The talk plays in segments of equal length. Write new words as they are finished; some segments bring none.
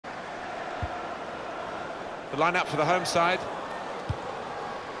The line-up for the home side.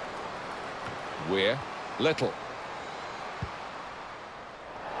 Weir, Little.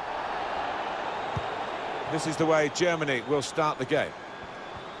 This is the way Germany will start the game.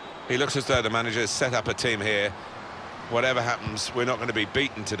 He looks as though the manager has set up a team here. Whatever happens, we're not going to be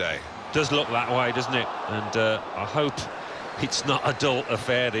beaten today. Does look that way, doesn't it? And I hope it's not a dull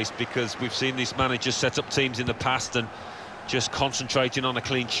affair, this, because we've seen these managers set up teams in the past and just concentrating on a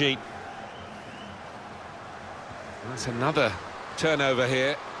clean sheet. That's another turnover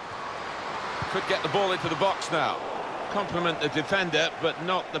here. Could get the ball into the box now. Compliment the defender, but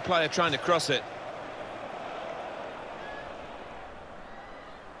not the player trying to cross it.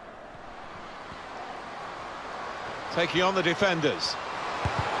 Taking on the defenders.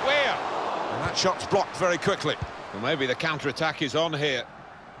 Weir! And that shot's blocked very quickly. Well, maybe the counter-attack is on here.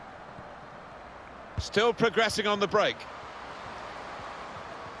 Still progressing on the break.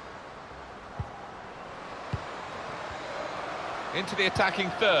 Into the attacking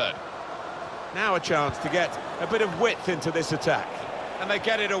third. Now a chance to get a bit of width into this attack. And they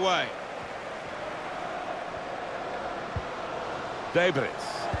get it away. Debris.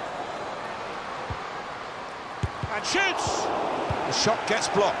 And shoots! The shot gets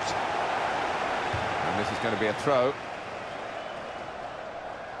blocked. And this is going to be a throw.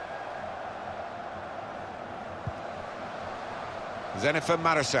 Jennifer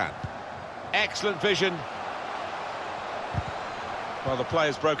Marasan. Excellent vision. Well, the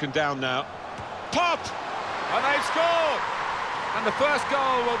player's broken down now. Popped! And they've scored! And the first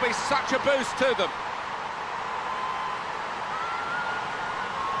goal will be such a boost to them.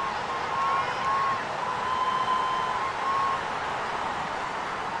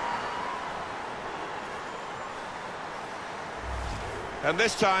 And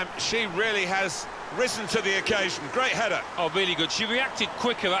this time, she really has risen to the occasion. Great header. Oh, really good. She reacted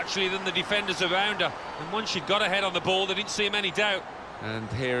quicker, actually, than the defenders around her. And once she'd got her head on the ball, they didn't seem any doubt. And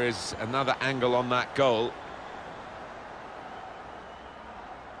here is another angle on that goal.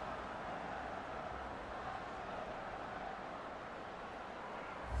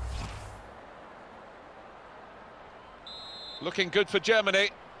 Looking good for Germany.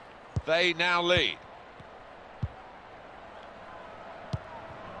 They now lead.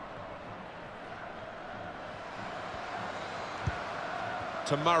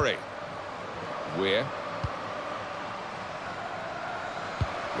 To Murray. Weir.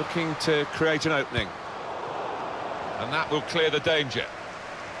 Looking to create an opening. And that will clear the danger.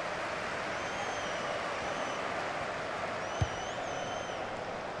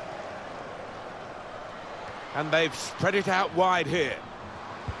 And they've spread it out wide here.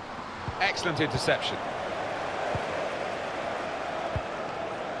 Excellent interception.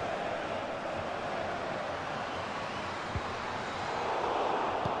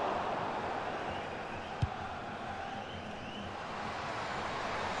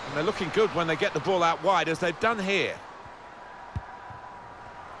 And they're looking good when they get the ball out wide, as they've done here.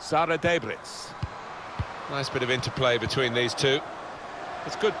 Sarah Debris. Nice bit of interplay between these two.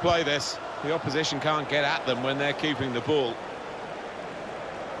 It's good play, this. The opposition can't get at them when they're keeping the ball.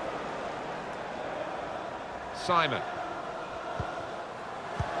 Simon.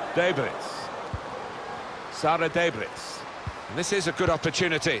 Debris. Sarah Debris. And this is a good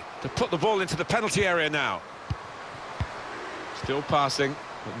opportunity to put the ball into the penalty area now. Still passing,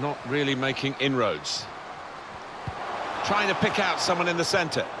 but not really making inroads. Trying to pick out someone in the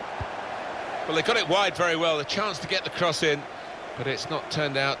centre. Well, they got it wide very well, a chance to get the cross in, but it's not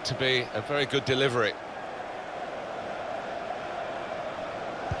turned out to be a very good delivery.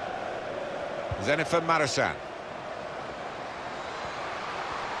 Jennifer Marasan.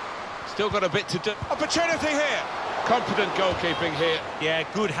 Still got a bit to do. Opportunity here. Confident goalkeeping here. Yeah,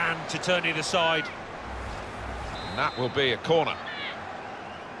 good hand to turn it aside. And that will be a corner.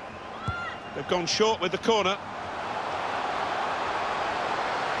 They've gone short with the corner.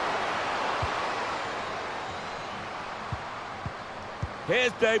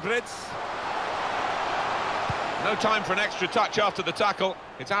 Here's Debris. No time for an extra touch after the tackle.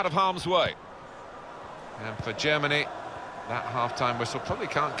 It's out of harm's way. And for Germany, that half-time whistle probably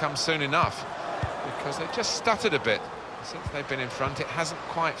can't come soon enough, because they've just stuttered a bit. Since they've been in front, it hasn't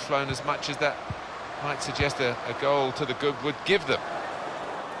quite flown as much as that might suggest a goal to the good would give them.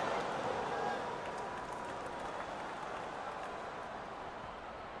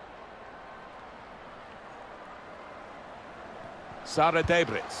 Sarah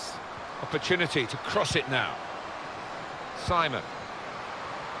Debris. Opportunity to cross it now. Simon.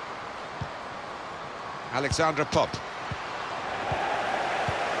 Alexandra Popp.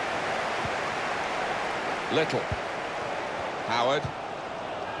 Little. Howard.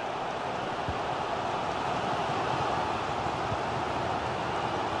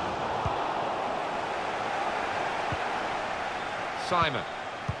 Simon.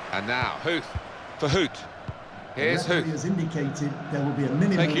 And now, Huth for Hoot. Here's Huth. Has indicated there will be a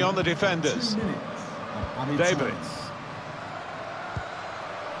minimum taking on the defenders. 2 minutes of added Davids.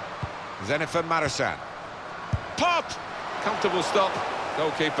 time. Zenifan Marasan. Pop! Comfortable stop.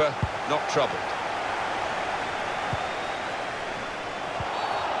 Goalkeeper not troubled.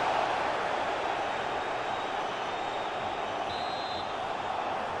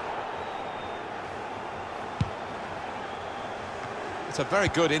 It's a very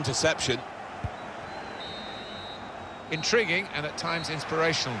good interception. Intriguing and at times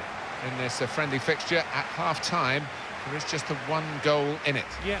inspirational in this friendly fixture. At half-time, there is just the one goal in it.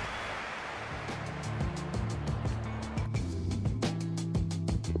 Yeah.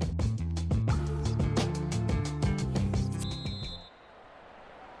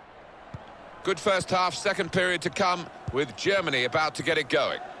 Good first half, second period to come, with Germany about to get it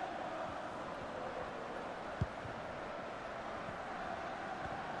going.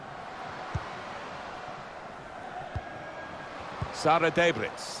 Sara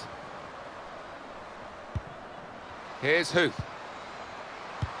Debritz. Here's Huth.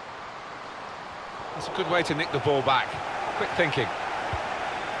 That's a good way to nick the ball back. Quick thinking.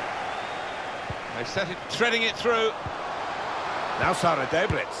 They've set it, threading it through. Now Sara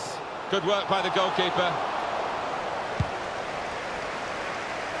Debritz. Good work by the goalkeeper.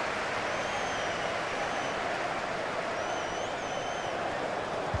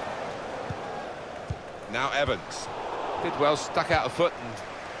 Now Evans. Did well, stuck out a foot and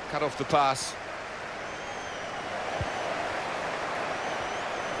cut off the pass.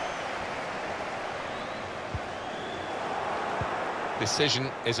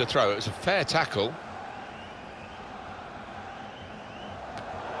 Decision is a throw. It was a fair tackle.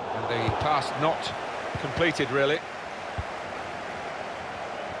 And the pass not completed, really.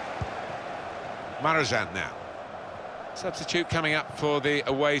 Marazan now. Substitute coming up for the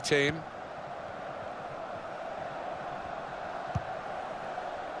away team.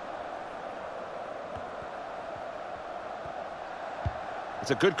 It's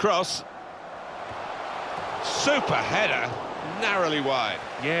a good cross. Super header, narrowly wide.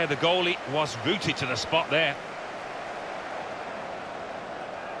 Yeah, the goalie was rooted to the spot there.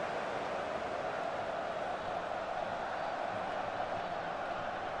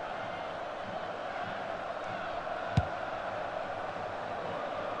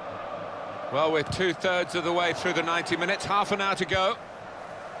 Well, we're two-thirds of the way through the 90 minutes, half an hour to go.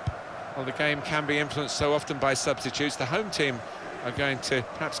 Well, the game can be influenced so often by substitutes. The home team are going to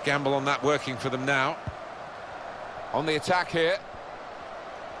perhaps gamble on that working for them now. On the attack here.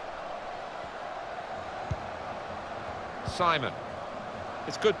 Simon.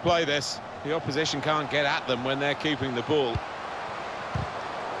 It's good play, this. The opposition can't get at them when they're keeping the ball.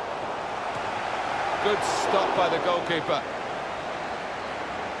 Good stop by the goalkeeper.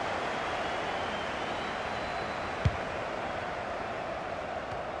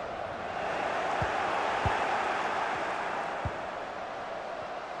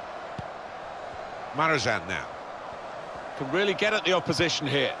 Marazan now. Can really get at the opposition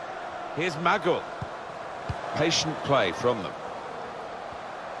here. Here's Magul. Patient play from them.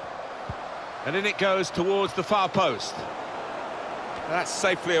 And in it goes towards the far post. That's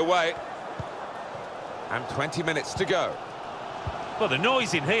safely away. And 20 minutes to go. Well, the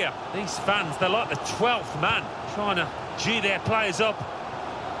noise in here, these fans, they're like the 12th man trying to gee their players up.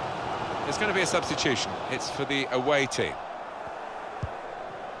 There's going to be a substitution. It's for the away team.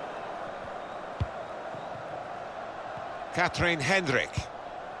 Catherine Hendrick.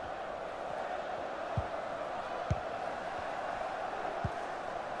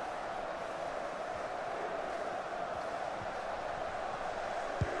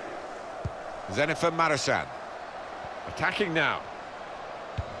 Zenifan Marasan. Attacking now.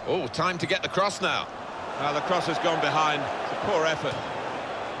 Oh, time to get the cross now. Now the cross has gone behind. It's a poor effort.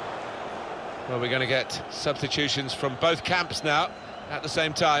 Well, we're going to get substitutions from both camps now at the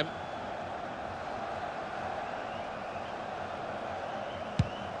same time.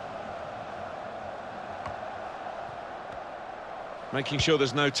 Making sure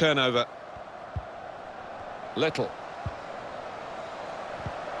there's no turnover. Little.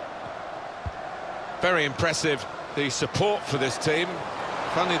 Very impressive, the support for this team.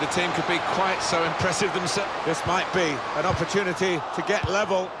 If only the team could be quite so impressive themselves. This might be an opportunity to get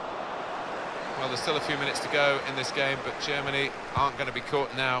level. Well, there's still a few minutes to go in this game, but Germany aren't going to be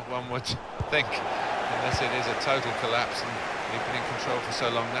caught now, one would think, unless it is a total collapse, and they've been in control for so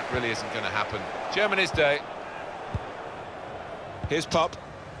long, that really isn't going to happen. Germany's day. Here's Pop.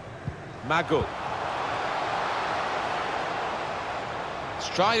 Magul.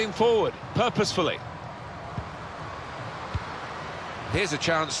 Striding forward, purposefully. Here's a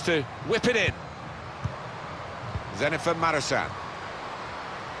chance to whip it in. Zeniffer Marasan.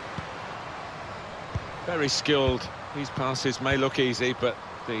 Very skilled. These passes may look easy, but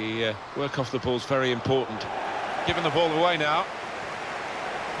the work off the ball is very important. Giving the ball away now.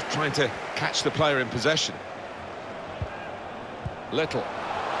 Just trying to catch the player in possession. Little.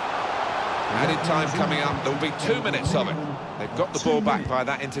 Added time coming up. There'll be 2 minutes of it. They've got the ball back by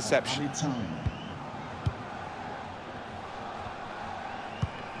that interception.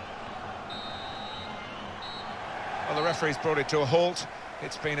 Well, the referee's brought it to a halt.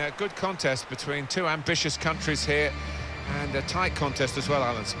 It's been a good contest between two ambitious countries here, and a tight contest as well,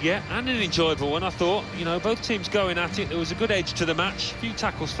 Alan. Yeah, and an enjoyable one, I thought. You know, both teams going at it. There was a good edge to the match. A few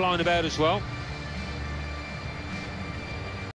tackles flying about as well.